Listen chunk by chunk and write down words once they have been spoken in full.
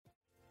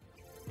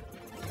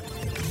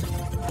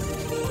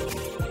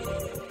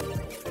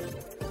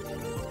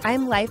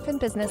I'm life and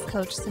business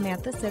coach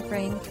Samantha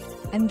Sifring,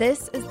 and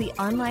this is the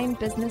Online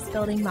Business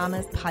Building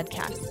Mamas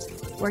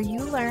podcast, where you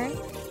learn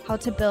how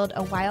to build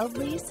a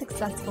wildly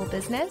successful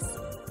business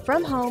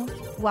from home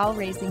while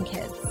raising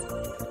kids.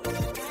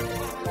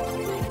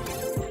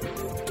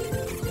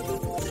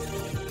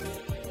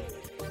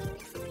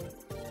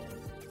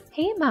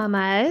 Hey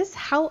mamas,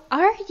 how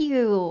are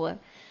you?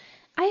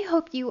 I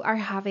hope you are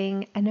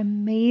having an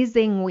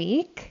amazing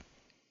week.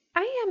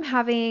 I am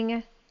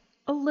having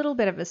a little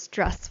bit of a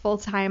stressful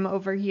time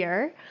over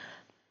here.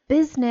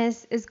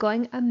 Business is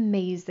going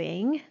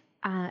amazing.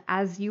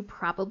 As you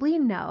probably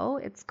know,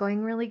 it's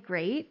going really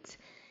great.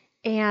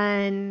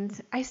 And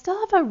I still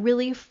have a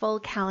really full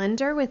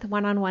calendar with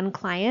one-on-one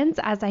clients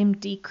as I'm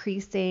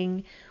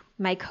decreasing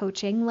my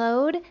coaching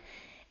load.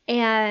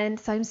 And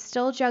so I'm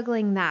still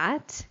juggling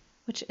that,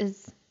 which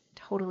is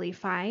totally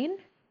fine.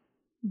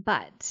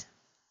 But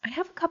I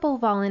have a couple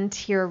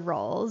volunteer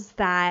roles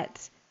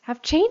that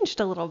have changed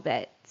a little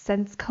bit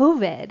since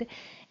COVID,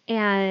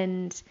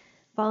 and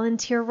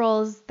volunteer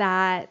roles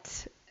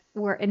that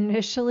were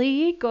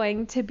initially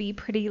going to be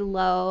pretty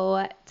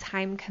low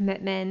time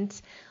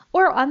commitment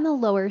or on the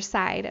lower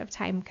side of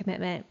time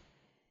commitment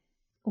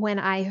when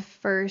I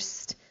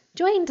first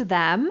joined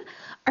them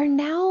are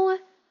now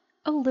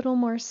a little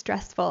more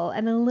stressful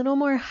and a little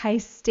more high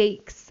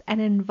stakes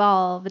and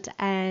involved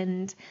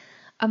and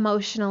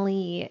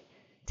emotionally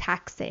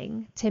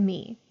taxing to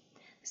me.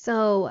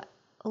 So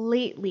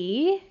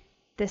lately,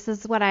 this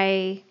is what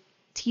I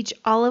teach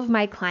all of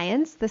my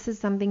clients. This is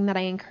something that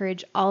I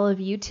encourage all of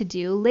you to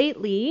do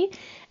lately,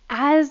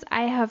 as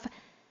I have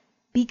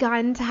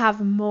begun to have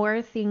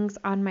more things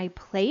on my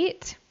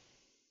plate.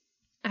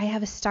 I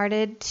have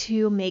started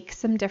to make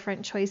some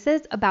different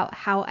choices about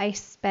how I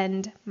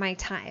spend my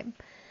time.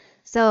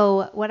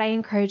 So what I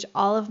encourage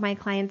all of my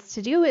clients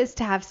to do is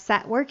to have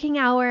set working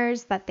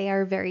hours that they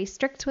are very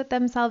strict with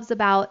themselves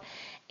about,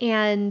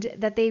 and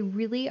that they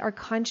really are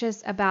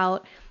conscious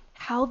about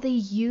how they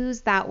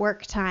use that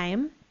work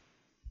time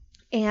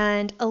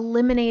and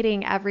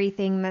eliminating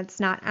everything that's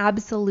not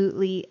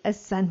absolutely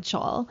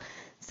essential.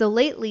 So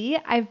lately,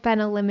 I've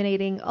been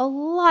eliminating a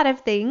lot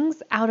of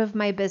things out of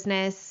my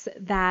business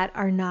that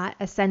are not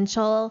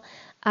essential.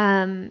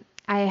 I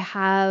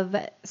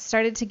have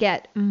started to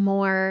get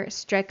more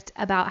strict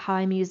about how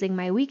I'm using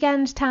my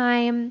weekend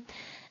time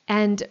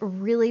and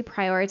really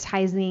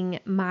prioritizing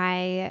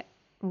my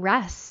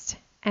rest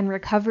and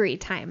recovery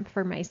time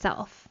for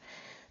myself.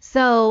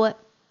 So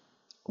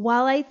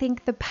while I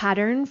think the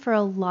pattern for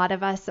a lot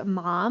of us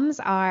moms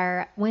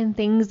are when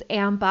things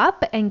amp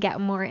up and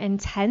get more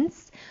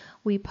intense,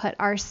 we put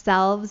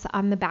ourselves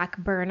on the back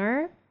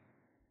burner,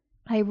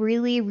 I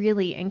really,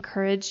 really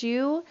encourage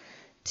you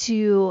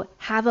to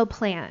have a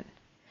plan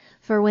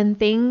for when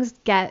things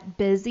get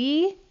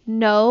busy.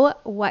 Know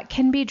what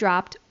can be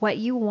dropped, what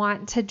you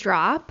want to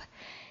drop,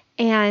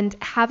 and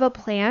have a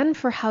plan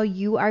for how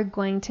you are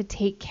going to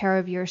take care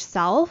of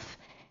yourself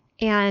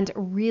and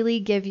really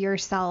give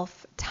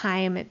yourself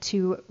time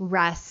to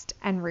rest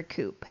and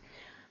recoup.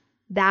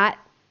 That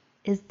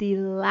is the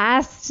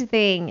last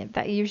thing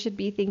that you should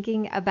be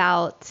thinking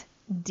about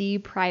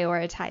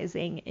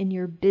deprioritizing in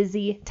your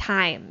busy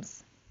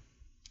times.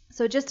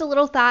 So just a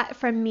little thought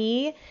from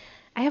me.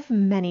 I have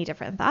many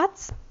different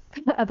thoughts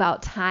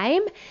about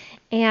time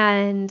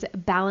and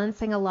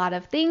balancing a lot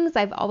of things.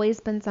 I've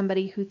always been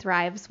somebody who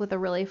thrives with a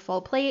really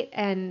full plate.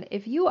 And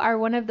if you are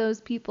one of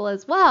those people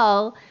as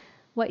well,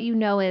 what you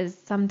know is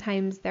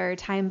sometimes there are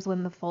times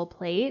when the full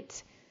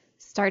plate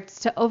starts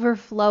to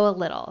overflow a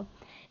little.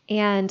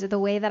 And the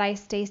way that I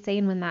stay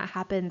sane when that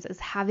happens is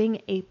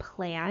having a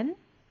plan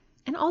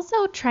and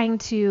also trying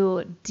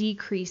to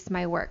decrease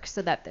my work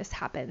so that this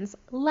happens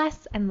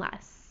less and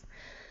less.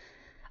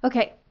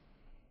 Okay,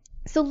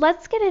 so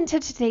let's get into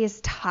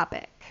today's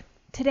topic.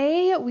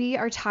 Today we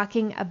are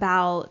talking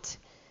about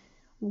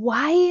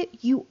why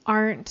you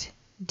aren't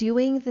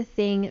doing the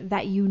thing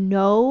that you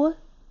know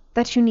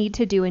that you need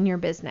to do in your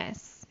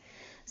business.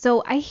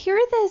 So I hear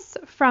this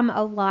from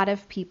a lot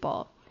of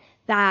people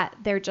that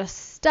they're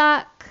just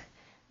stuck.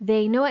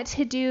 They know what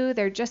to do.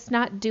 They're just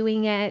not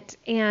doing it.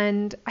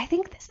 And I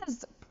think this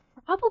is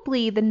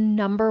probably the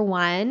number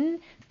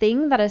one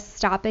thing that is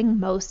stopping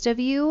most of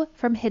you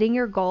from hitting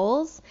your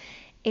goals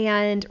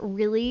and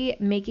really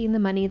making the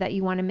money that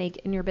you want to make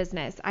in your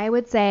business. I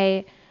would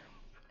say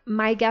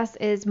my guess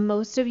is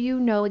most of you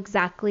know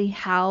exactly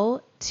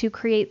how to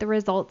create the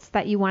results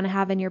that you want to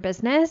have in your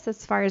business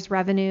as far as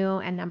revenue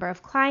and number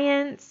of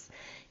clients.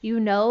 You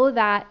know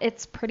that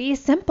it's pretty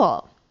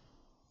simple.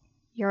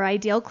 Your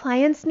ideal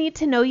clients need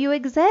to know you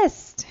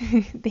exist.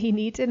 They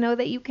need to know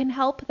that you can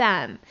help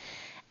them.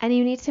 And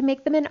you need to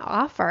make them an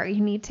offer.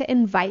 You need to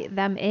invite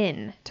them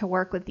in to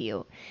work with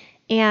you.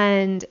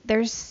 And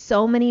there's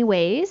so many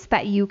ways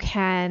that you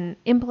can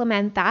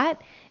implement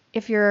that.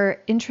 If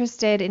you're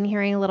interested in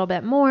hearing a little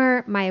bit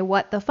more, my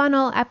What the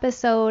Funnel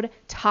episode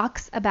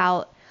talks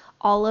about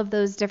all of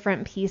those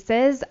different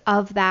pieces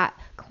of that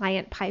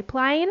client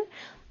pipeline,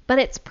 but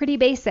it's pretty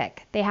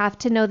basic. They have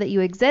to know that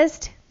you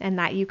exist and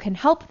that you can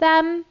help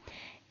them,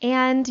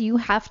 and you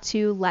have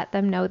to let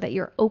them know that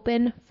you're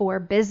open for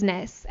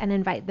business and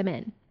invite them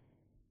in.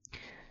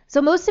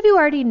 So most of you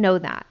already know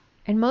that.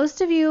 And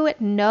most of you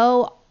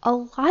know a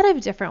lot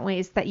of different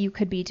ways that you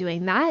could be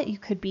doing that. You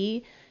could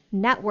be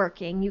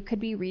networking. You could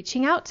be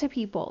reaching out to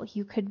people.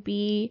 You could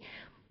be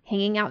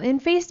hanging out in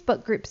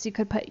Facebook groups. You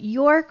could put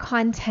your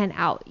content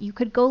out. You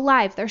could go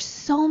live. There's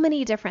so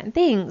many different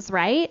things,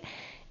 right?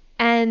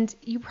 And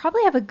you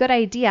probably have a good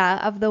idea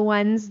of the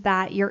ones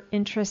that you're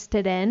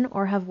interested in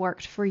or have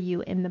worked for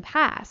you in the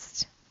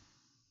past.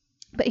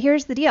 But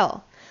here's the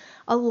deal.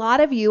 A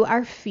lot of you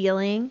are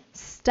feeling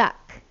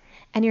stuck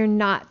and you're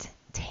not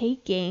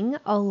taking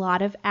a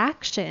lot of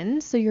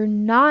action, so you're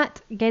not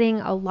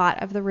getting a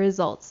lot of the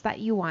results that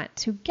you want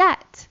to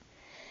get.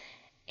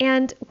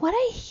 And what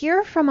I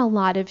hear from a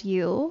lot of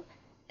you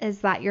is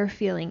that you're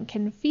feeling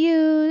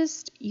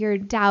confused, you're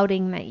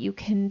doubting that you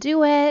can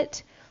do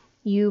it,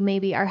 you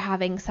maybe are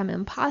having some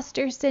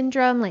imposter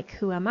syndrome, like,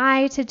 who am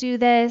I to do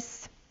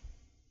this?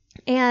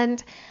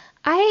 And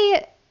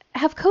I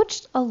have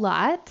coached a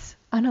lot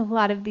on a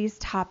lot of these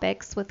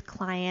topics with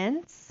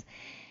clients,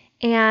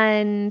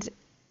 and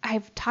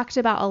I've talked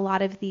about a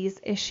lot of these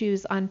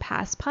issues on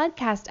past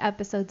podcast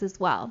episodes as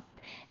well.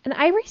 And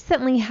I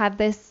recently had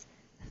this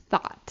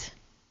thought.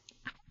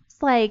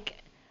 It's like,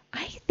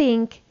 I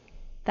think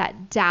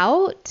that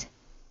doubt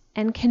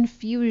and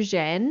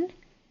confusion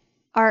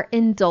are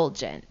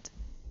indulgent.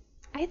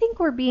 I think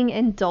we're being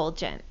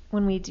indulgent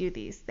when we do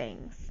these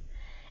things.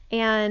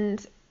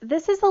 And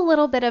this is a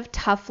little bit of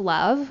tough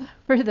love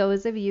for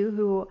those of you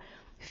who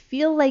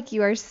feel like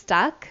you are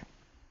stuck.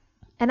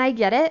 And I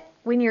get it.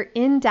 When you're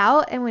in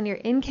doubt and when you're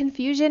in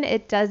confusion,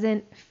 it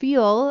doesn't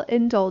feel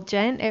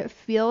indulgent. It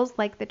feels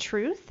like the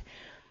truth.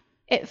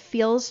 It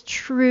feels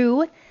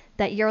true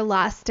that you're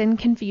lost and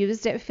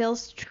confused. It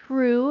feels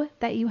true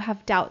that you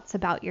have doubts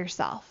about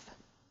yourself.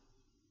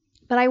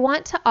 But I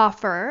want to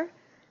offer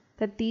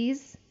that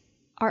these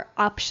are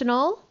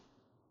optional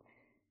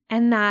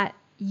and that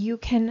you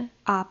can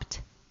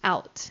opt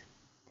out.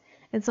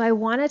 And so I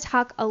want to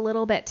talk a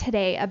little bit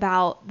today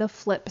about the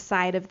flip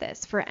side of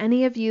this. For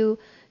any of you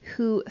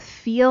who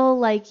feel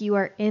like you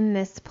are in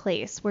this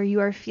place where you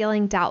are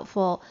feeling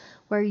doubtful,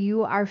 where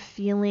you are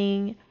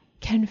feeling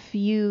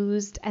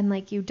confused and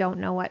like you don't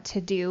know what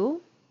to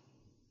do,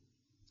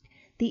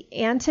 the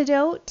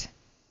antidote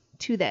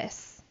to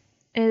this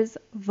is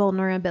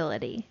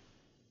vulnerability.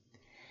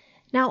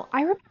 Now,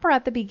 I remember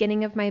at the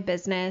beginning of my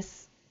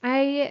business,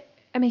 I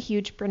am a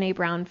huge Brené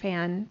Brown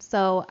fan,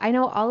 so I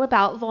know all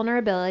about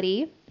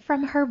vulnerability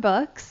from her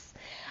books.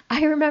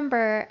 I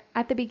remember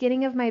at the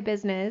beginning of my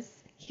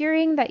business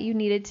hearing that you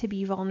needed to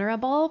be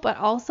vulnerable, but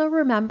also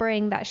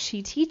remembering that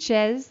she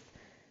teaches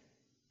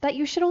that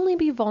you should only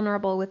be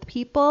vulnerable with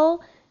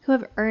people who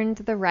have earned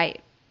the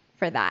right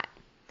for that.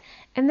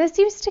 And this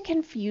used to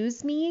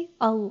confuse me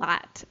a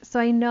lot, so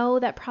I know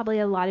that probably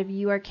a lot of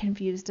you are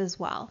confused as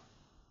well.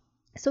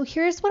 So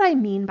here's what I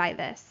mean by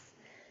this.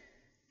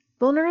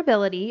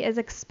 Vulnerability is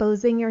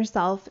exposing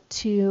yourself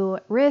to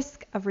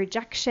risk of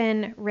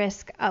rejection,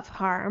 risk of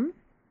harm.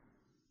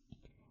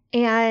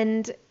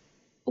 And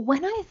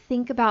when I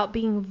think about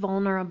being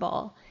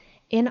vulnerable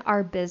in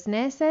our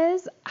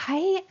businesses,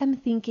 I am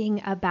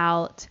thinking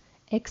about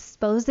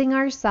exposing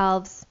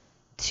ourselves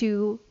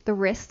to the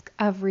risk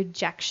of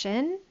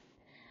rejection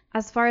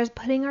as far as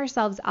putting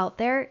ourselves out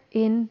there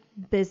in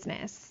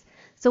business.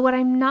 So what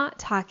I'm not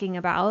talking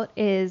about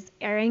is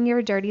airing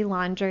your dirty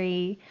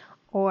laundry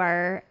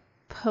or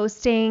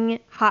posting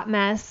hot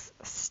mess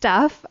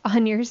stuff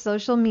on your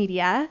social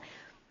media.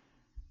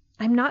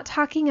 I'm not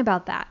talking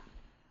about that.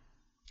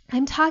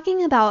 I'm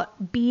talking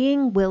about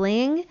being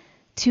willing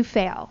to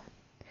fail,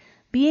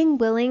 being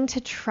willing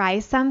to try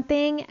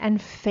something and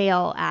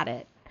fail at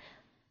it.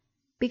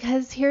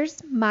 Because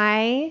here's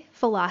my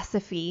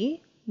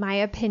philosophy, my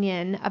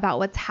opinion about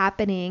what's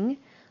happening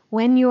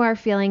when you are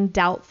feeling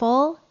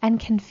doubtful and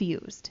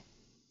confused.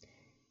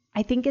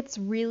 I think it's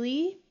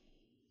really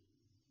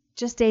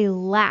just a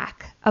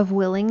lack of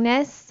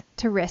willingness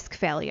to risk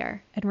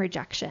failure and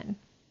rejection.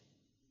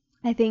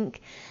 I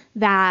think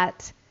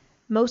that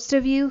most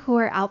of you who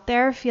are out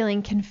there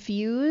feeling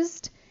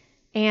confused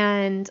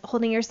and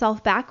holding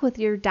yourself back with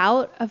your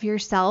doubt of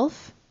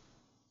yourself,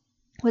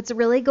 what's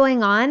really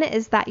going on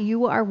is that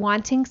you are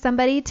wanting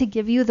somebody to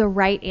give you the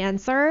right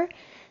answer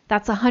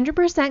that's 100%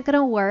 going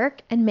to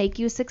work and make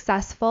you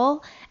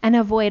successful and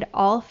avoid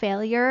all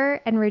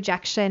failure and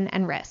rejection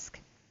and risk.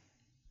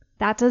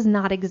 That does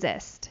not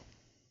exist.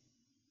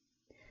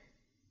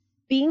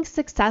 Being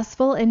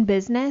successful in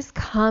business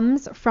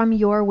comes from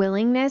your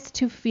willingness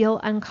to feel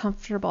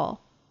uncomfortable,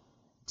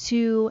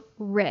 to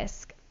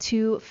risk,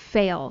 to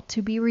fail,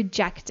 to be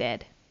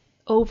rejected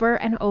over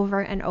and over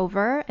and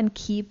over and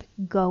keep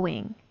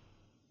going.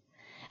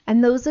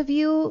 And those of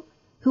you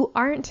who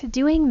aren't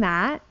doing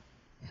that,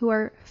 who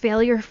are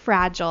failure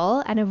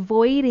fragile and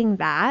avoiding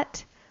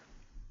that,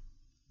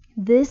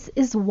 this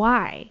is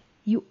why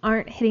you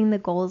aren't hitting the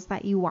goals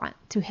that you want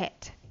to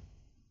hit.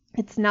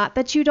 It's not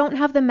that you don't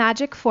have the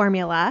magic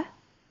formula.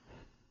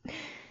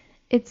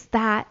 It's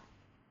that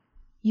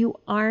you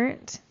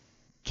aren't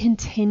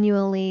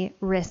continually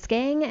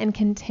risking and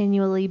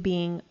continually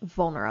being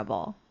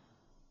vulnerable,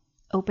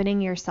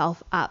 opening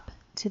yourself up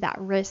to that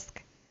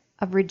risk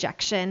of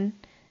rejection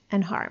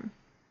and harm.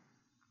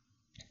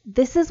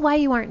 This is why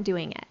you aren't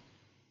doing it.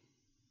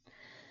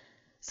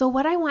 So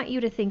what I want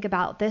you to think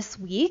about this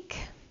week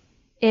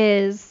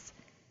is,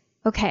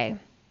 okay,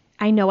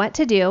 I know what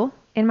to do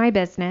in my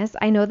business.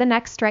 I know the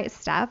next right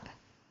step.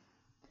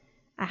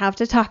 I have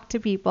to talk to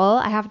people.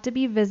 I have to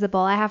be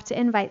visible. I have to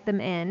invite them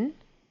in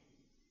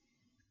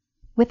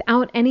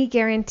without any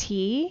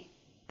guarantee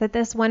that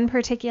this one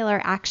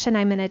particular action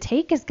I'm going to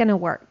take is going to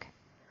work.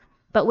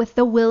 But with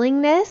the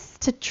willingness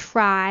to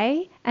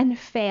try and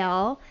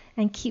fail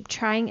and keep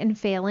trying and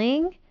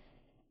failing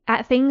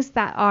at things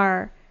that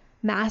are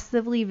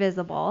massively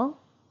visible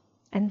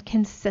and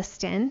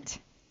consistent,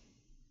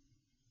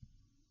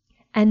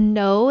 and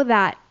know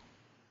that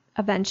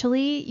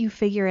eventually you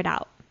figure it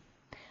out.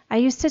 I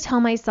used to tell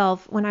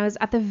myself when I was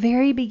at the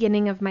very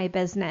beginning of my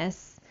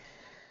business,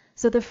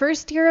 so the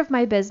first year of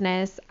my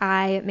business,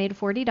 I made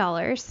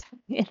 $40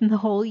 in the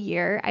whole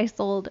year. I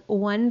sold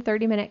one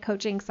 30-minute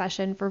coaching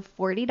session for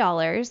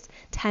 $40,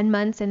 10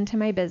 months into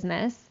my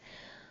business.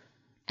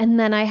 And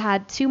then I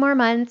had 2 more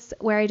months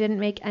where I didn't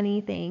make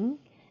anything.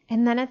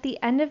 And then at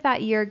the end of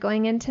that year,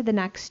 going into the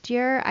next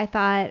year, I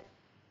thought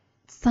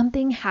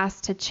something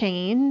has to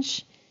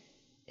change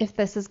if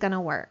this is going to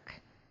work.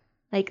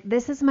 Like,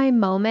 this is my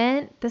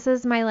moment. This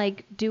is my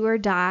do or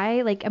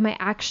die. Am I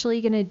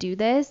actually going to do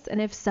this? And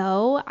if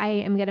so, I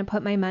am going to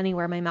put my money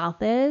where my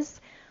mouth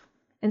is.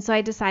 And so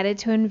I decided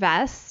to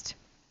invest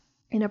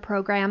in a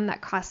program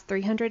that cost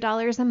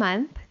 $300 a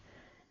month.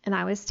 And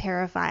I was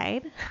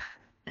terrified.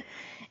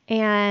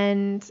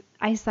 And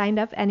I signed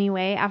up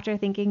anyway after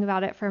thinking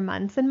about it for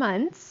months and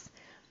months.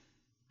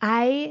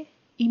 I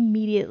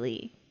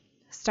immediately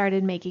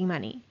started making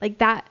money.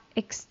 That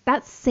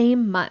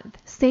same month,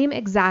 same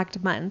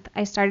exact month,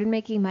 I started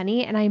making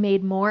money, and I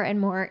made more and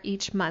more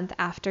each month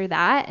after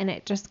that, and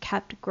it just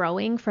kept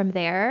growing from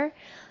there.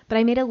 But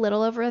I made a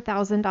little over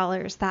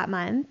 $1,000 that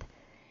month,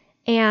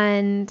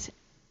 and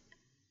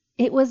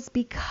it was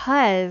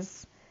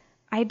because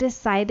I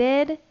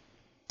decided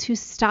to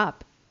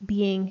stop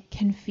being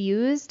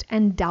confused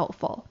and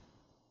doubtful.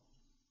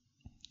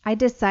 I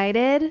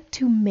decided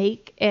to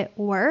make it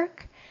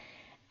work,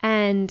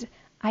 and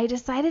I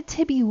decided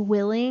to be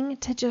willing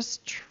to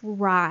just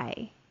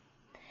try.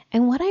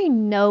 And what I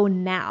know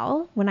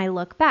now when I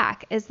look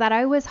back is that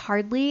I was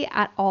hardly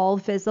at all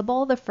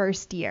visible the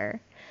first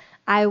year.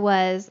 I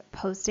was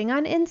posting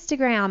on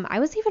Instagram. I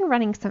was even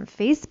running some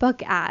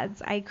Facebook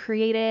ads. I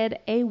created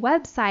a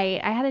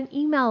website. I had an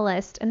email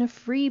list and a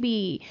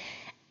freebie.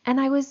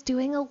 And I was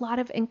doing a lot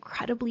of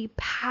incredibly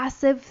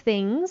passive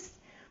things,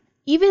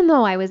 even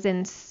though I was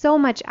in so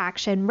much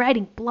action,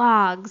 writing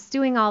blogs,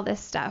 doing all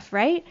this stuff,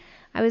 right?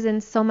 I was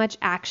in so much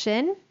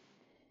action,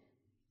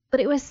 but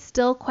it was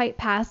still quite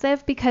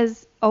passive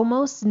because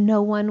almost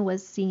no one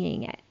was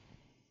seeing it.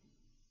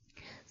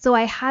 So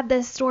I had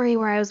this story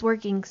where I was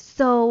working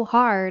so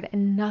hard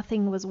and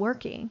nothing was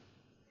working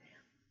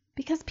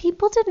because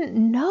people didn't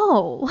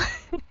know.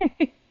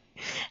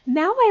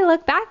 Now I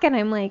look back and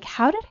I'm like,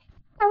 how did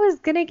I was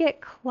going to get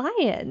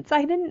clients?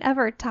 I didn't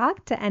ever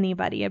talk to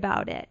anybody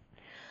about it.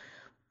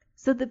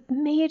 So the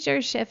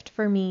major shift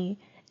for me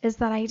is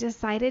that I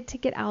decided to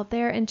get out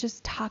there and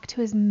just talk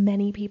to as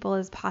many people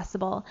as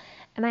possible.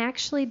 And I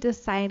actually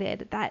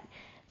decided that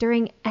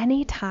during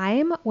any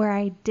time where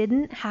I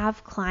didn't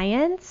have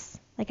clients,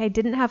 I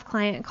didn't have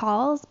client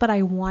calls, but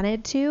I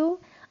wanted to,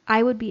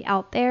 I would be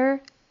out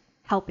there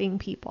helping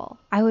people.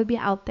 I would be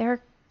out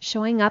there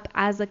showing up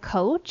as a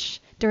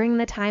coach during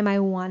the time I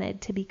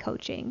wanted to be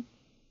coaching.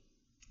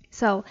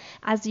 So,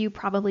 as you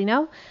probably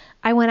know,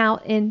 I went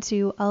out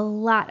into a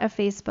lot of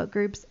Facebook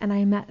groups and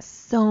I met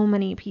so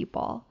many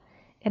people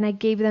and I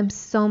gave them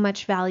so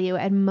much value,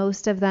 and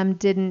most of them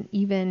didn't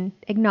even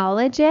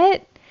acknowledge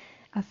it.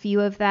 A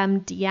few of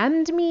them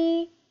DM'd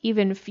me,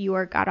 even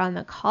fewer got on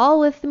the call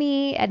with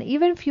me, and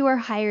even fewer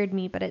hired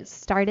me, but it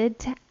started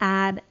to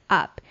add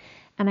up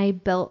and I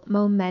built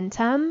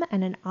momentum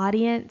and an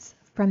audience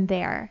from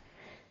there.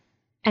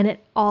 And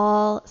it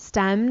all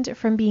stemmed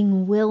from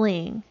being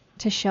willing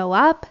to show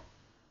up,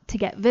 to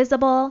get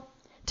visible,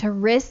 to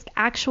risk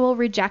actual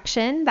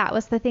rejection. That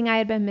was the thing I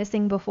had been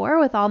missing before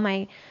with all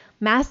my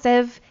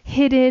massive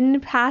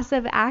hidden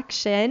passive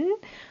action,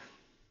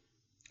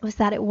 was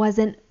that it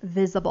wasn't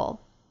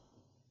visible.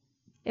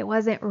 It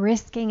wasn't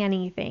risking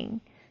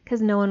anything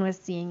because no one was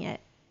seeing it.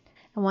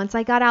 And once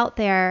I got out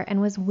there and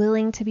was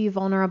willing to be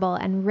vulnerable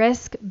and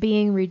risk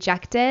being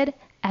rejected,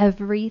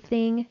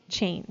 everything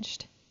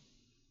changed.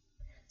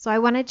 So I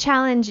want to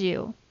challenge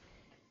you.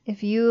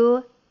 If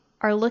you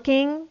are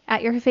looking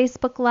at your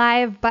Facebook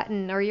Live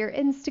button or your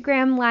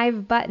Instagram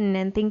Live button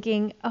and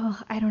thinking,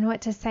 oh, I don't know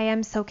what to say.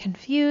 I'm so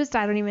confused.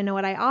 I don't even know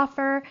what I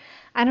offer.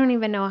 I don't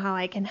even know how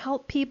I can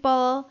help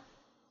people.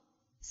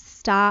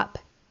 Stop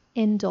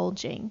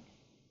indulging.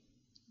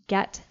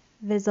 Get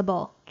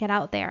visible. Get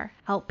out there.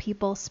 Help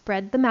people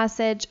spread the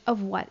message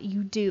of what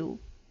you do.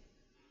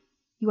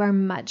 You are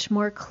much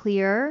more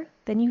clear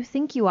than you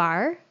think you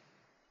are.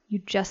 You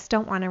just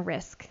don't want to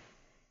risk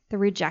the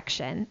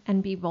rejection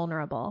and be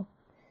vulnerable.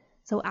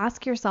 So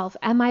ask yourself,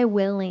 am I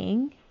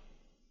willing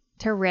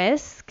to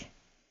risk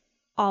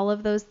all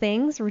of those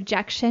things,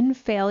 rejection,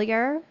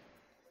 failure,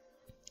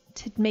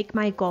 to make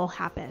my goal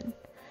happen?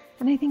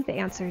 And I think the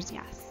answer is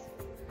yes.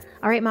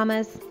 All right,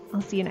 mamas,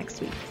 I'll see you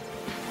next week.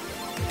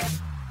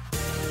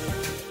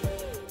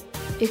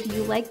 If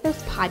you like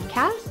this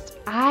podcast,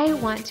 I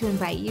want to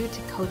invite you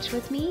to coach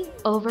with me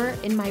over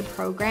in my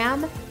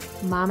program,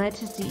 Mama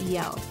to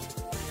CEO.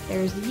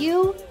 There's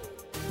you,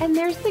 and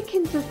there's the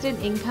consistent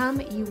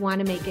income you want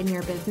to make in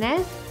your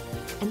business,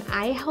 and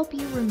I help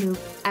you remove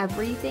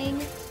everything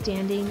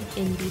standing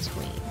in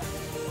between.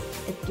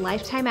 It's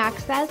lifetime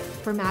access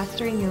for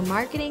mastering your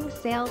marketing,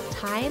 sales,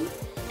 time,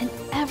 and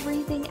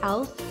everything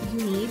else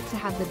you need to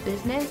have the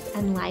business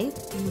and life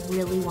you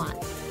really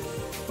want.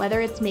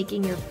 Whether it's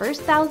making your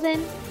first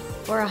 1,000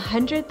 or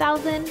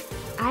 100,000,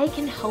 I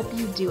can help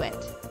you do it.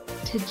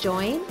 To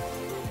join,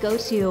 go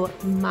to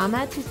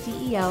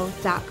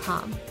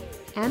mamatoceo.com,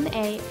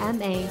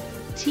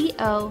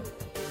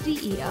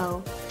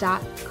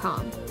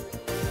 mamatoceo.com.